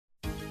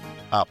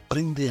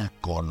Aprende a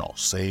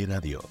conocer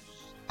a Dios,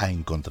 a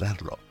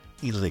encontrarlo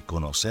y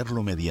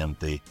reconocerlo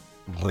mediante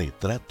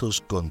retratos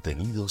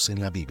contenidos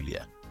en la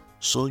Biblia.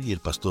 Soy el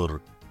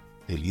pastor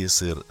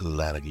Eliezer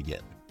Lara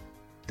Guillén.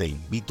 Te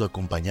invito a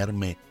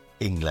acompañarme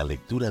en la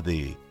lectura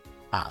de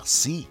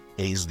Así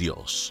es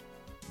Dios,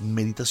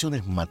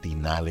 meditaciones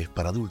matinales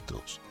para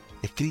adultos,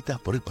 escritas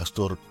por el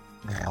pastor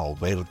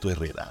Roberto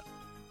Herrera.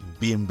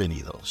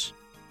 Bienvenidos.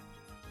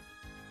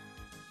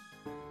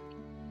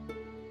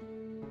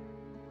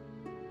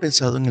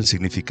 ¿Pensado en el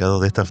significado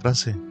de esta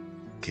frase?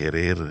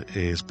 Querer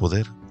es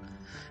poder.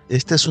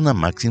 Esta es una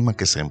máxima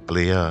que se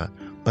emplea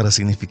para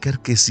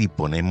significar que si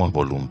ponemos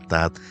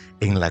voluntad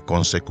en la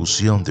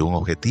consecución de un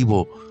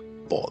objetivo,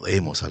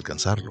 podemos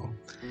alcanzarlo.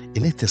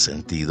 En este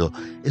sentido,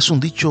 es un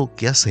dicho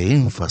que hace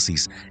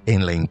énfasis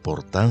en la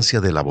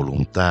importancia de la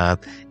voluntad,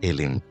 el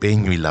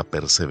empeño y la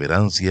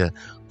perseverancia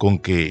con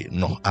que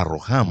nos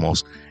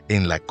arrojamos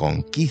en la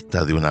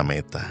conquista de una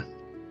meta.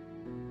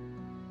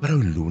 Para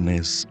hoy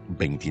lunes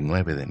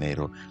 29 de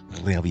enero,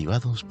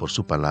 reavivados por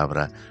su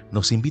palabra,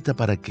 nos invita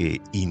para que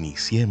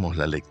iniciemos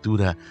la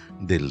lectura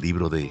del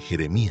libro de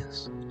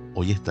Jeremías.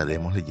 Hoy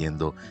estaremos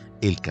leyendo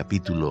el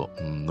capítulo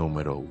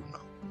número 1.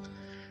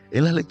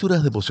 En las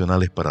lecturas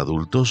devocionales para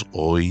adultos,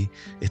 hoy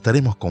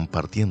estaremos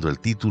compartiendo el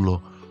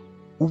título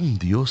Un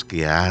Dios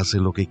que hace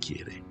lo que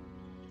quiere.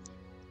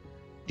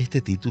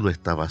 Este título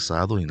está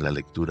basado en la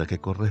lectura que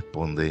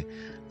corresponde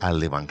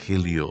al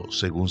Evangelio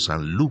según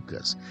San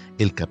Lucas,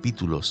 el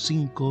capítulo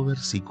 5,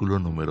 versículo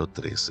número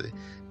 13,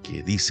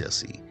 que dice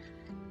así: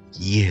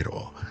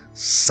 Quiero,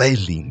 sé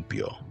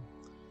limpio.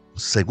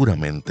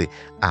 Seguramente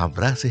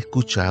habrás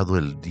escuchado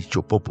el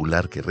dicho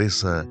popular que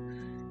reza: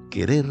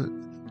 querer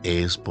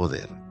es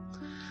poder.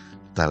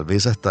 Tal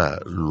vez hasta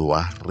lo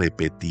has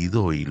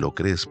repetido y lo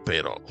crees,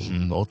 pero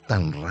no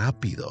tan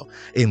rápido.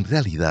 En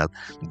realidad,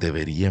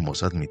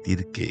 deberíamos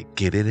admitir que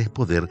querer es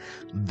poder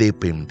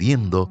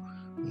dependiendo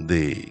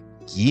de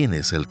quién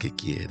es el que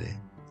quiere.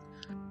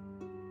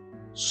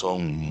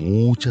 Son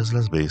muchas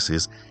las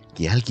veces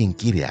que alguien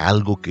quiere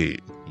algo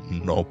que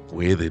no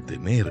puede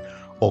tener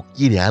o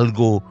quiere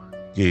algo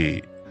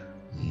que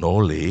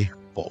no le es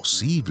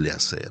posible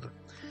hacer.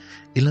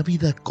 En la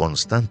vida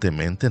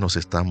constantemente nos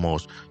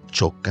estamos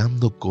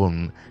chocando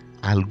con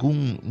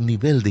algún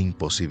nivel de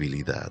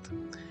imposibilidad.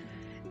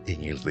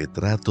 En el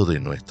retrato de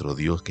nuestro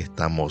Dios que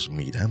estamos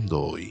mirando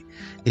hoy,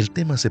 el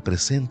tema se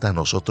presenta a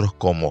nosotros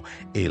como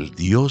el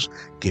Dios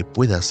que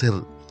puede hacer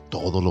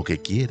todo lo que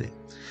quiere.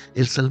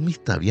 El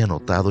salmista había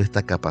notado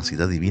esta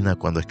capacidad divina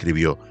cuando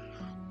escribió: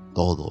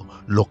 todo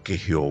lo que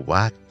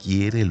Jehová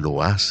quiere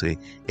lo hace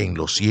en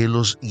los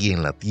cielos y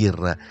en la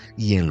tierra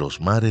y en los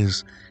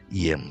mares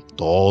y en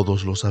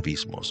todos los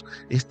abismos.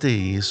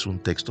 Este es un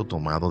texto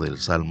tomado del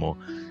Salmo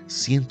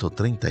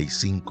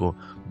 135,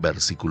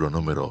 versículo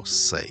número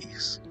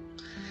 6.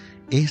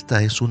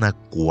 Esta es una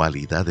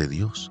cualidad de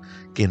Dios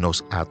que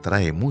nos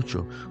atrae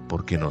mucho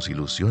porque nos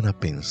ilusiona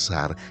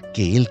pensar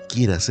que Él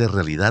quiere hacer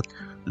realidad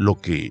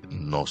lo que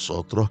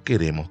nosotros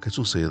queremos que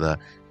suceda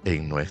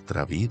en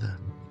nuestra vida.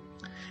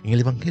 En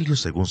el Evangelio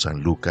según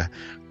San Lucas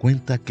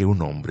cuenta que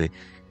un hombre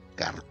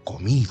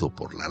carcomido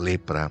por la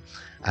lepra,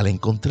 al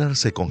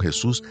encontrarse con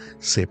Jesús,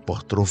 se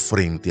postró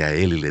frente a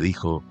él y le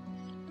dijo: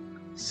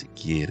 si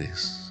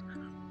quieres,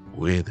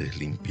 puedes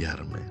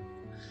limpiarme.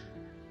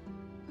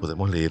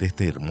 Podemos leer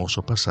este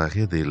hermoso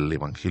pasaje del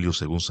Evangelio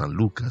según San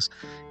Lucas,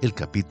 el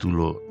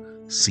capítulo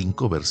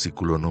 5,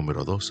 versículo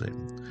número 12.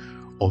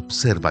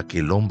 Observa que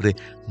el hombre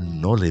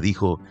no le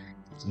dijo: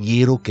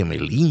 quiero que me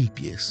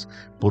limpies,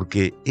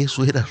 porque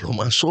eso era lo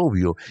más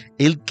obvio.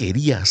 Él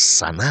quería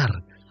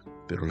sanar,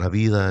 pero la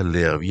vida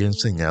le había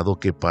enseñado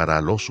que para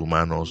los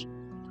humanos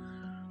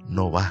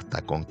no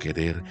basta con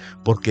querer,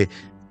 porque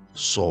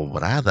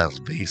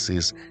sobradas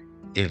veces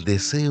el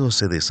deseo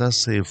se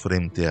deshace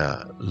frente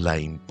a la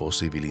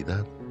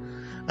imposibilidad.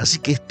 Así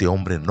que este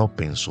hombre no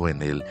pensó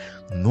en él,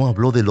 no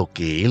habló de lo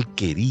que él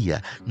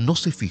quería, no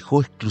se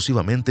fijó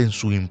exclusivamente en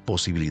su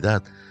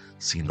imposibilidad,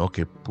 sino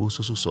que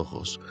puso sus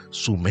ojos,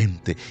 su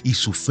mente y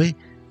su fe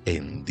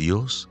en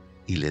Dios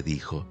y le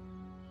dijo: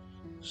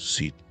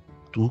 si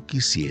tú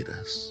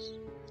quisieras,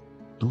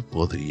 tú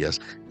podrías,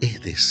 es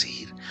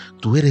decir,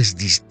 tú eres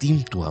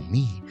distinto a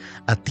mí,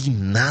 a ti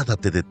nada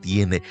te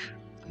detiene,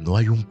 no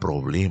hay un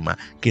problema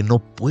que no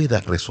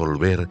puedas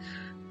resolver,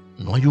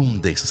 no hay un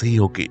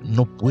deseo que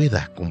no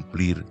puedas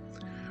cumplir.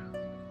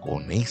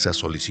 Con esa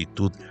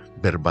solicitud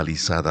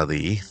verbalizada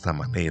de esta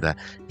manera,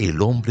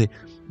 el hombre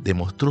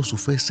demostró su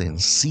fe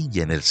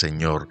sencilla en el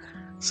Señor,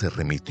 se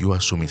remitió a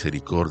su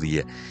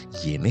misericordia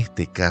y en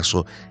este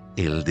caso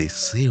el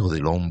deseo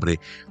del hombre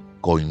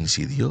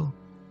coincidió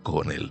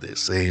con el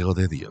deseo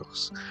de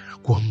Dios.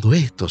 Cuando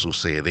esto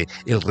sucede,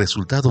 el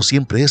resultado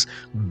siempre es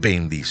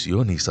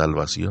bendición y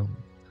salvación.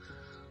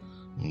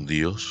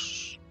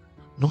 Dios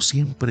no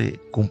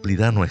siempre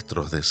cumplirá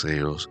nuestros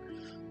deseos,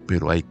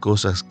 pero hay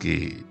cosas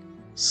que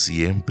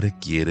siempre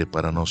quiere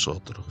para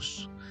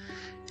nosotros.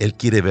 Él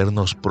quiere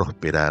vernos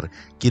prosperar,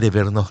 quiere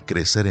vernos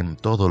crecer en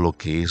todo lo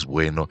que es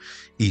bueno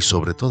y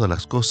sobre todas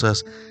las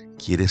cosas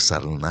quiere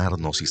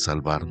sanarnos y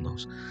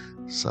salvarnos.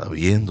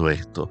 Sabiendo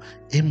esto,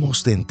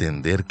 hemos de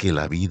entender que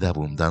la vida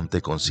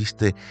abundante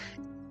consiste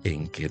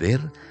en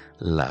querer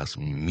las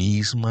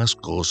mismas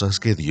cosas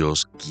que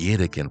Dios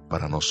quiere que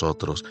para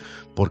nosotros,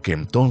 porque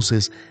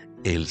entonces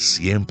Él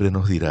siempre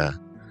nos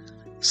dirá: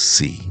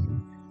 sí,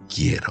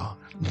 quiero,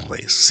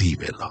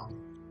 recíbelo.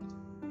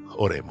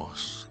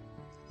 Oremos.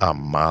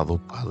 Amado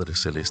Padre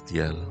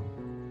Celestial,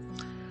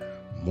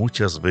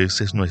 muchas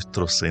veces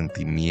nuestros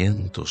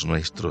sentimientos,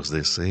 nuestros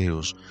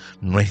deseos,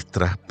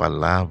 nuestras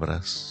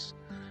palabras,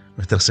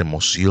 nuestras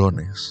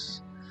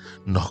emociones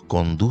nos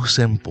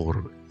conducen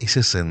por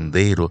ese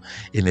sendero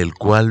en el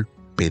cual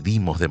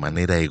pedimos de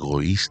manera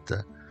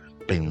egoísta,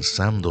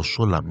 pensando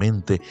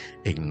solamente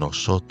en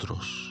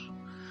nosotros.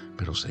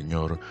 Pero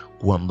Señor,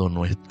 cuando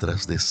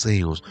nuestros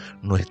deseos,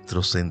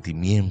 nuestros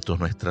sentimientos,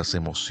 nuestras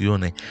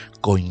emociones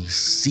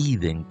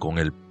coinciden con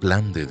el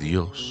plan de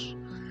Dios,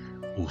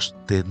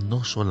 usted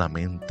no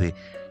solamente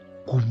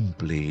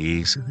cumple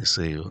ese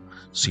deseo,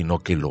 sino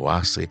que lo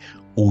hace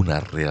una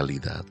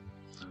realidad.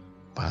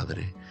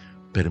 Padre,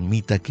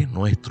 permita que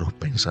nuestros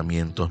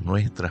pensamientos,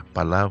 nuestras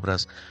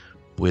palabras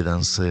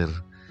puedan ser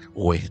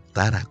o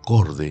estar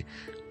acorde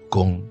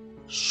con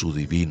su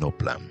divino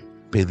plan.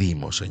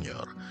 Pedimos,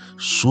 Señor,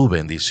 su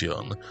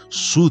bendición,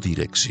 su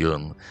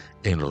dirección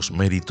en los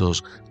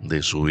méritos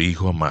de su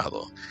Hijo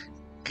amado,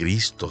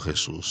 Cristo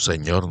Jesús,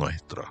 Señor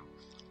nuestro.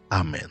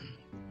 Amén.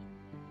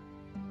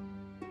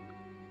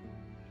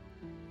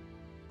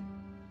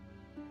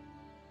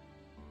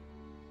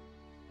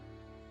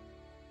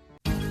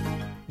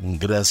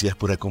 Gracias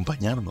por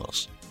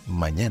acompañarnos.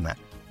 Mañana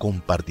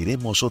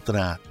compartiremos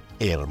otra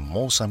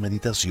hermosa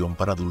meditación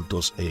para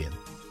adultos en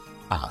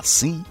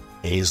Así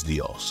es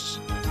Dios.